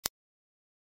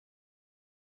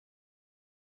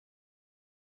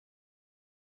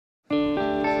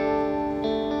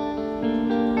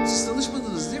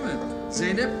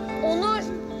Zeynep. Onur.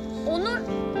 Onur.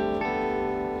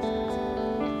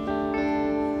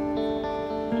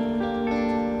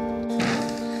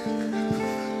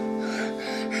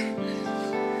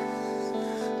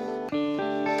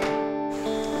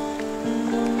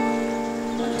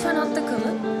 Lütfen hatta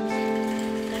kalın.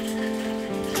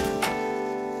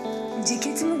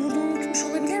 Ceketimi burada unutmuş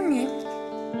olabilir miyim?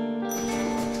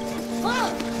 Ah!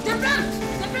 Deprem!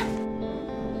 Deprem!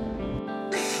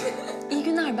 İyi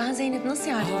günler, ben Zeynep. Nasıl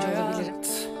yardımcı olabilirim?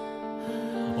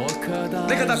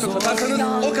 Ne kadar çok satarsanız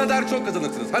o kadar çok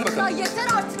kazanırsınız. Hadi bakalım. Ya yeter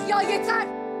artık, ya yeter!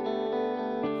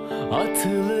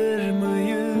 Atılır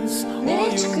mıyız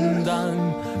Nereye çıkıyoruz? oyundan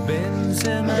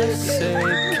benzemezsek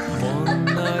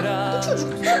onlara?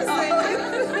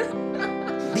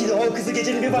 Bir de o kızı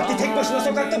gecenin bir vakti tek başına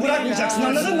sokakta bırakmayacaksın,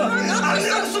 anladın mı?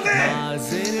 Anlıyor musun be?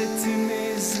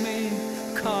 Mazeretimiz mi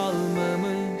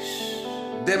kalmamış?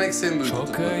 Demek seni duydum.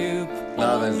 Çok ayıp Ne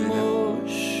haber Zeynep?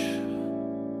 olmuş.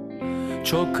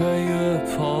 Çok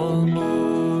ayıp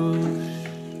olmuş.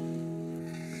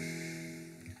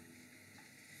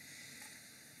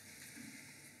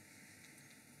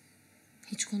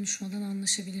 Hiç konuşmadan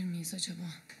anlaşabilir miyiz acaba?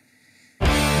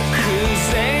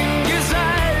 Kız en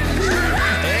güzel,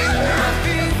 en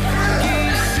hafif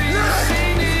giysin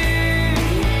seni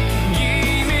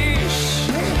giymiş.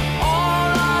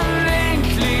 Olan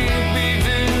renkli bir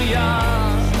dünya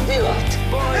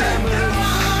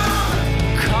boyamış.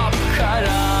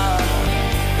 Kapkara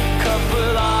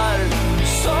kapılar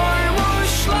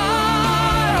soymuşlar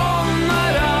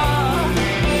onlara.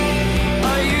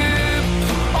 Ayıp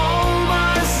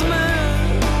olmaz mı?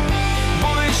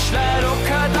 Bu işler o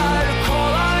kadar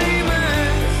kolay mı?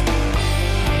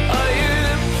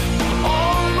 Ayıp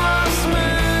olmaz mı?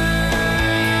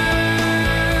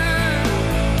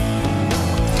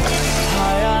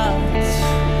 Hayat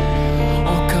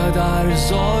o kadar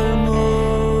zor mu?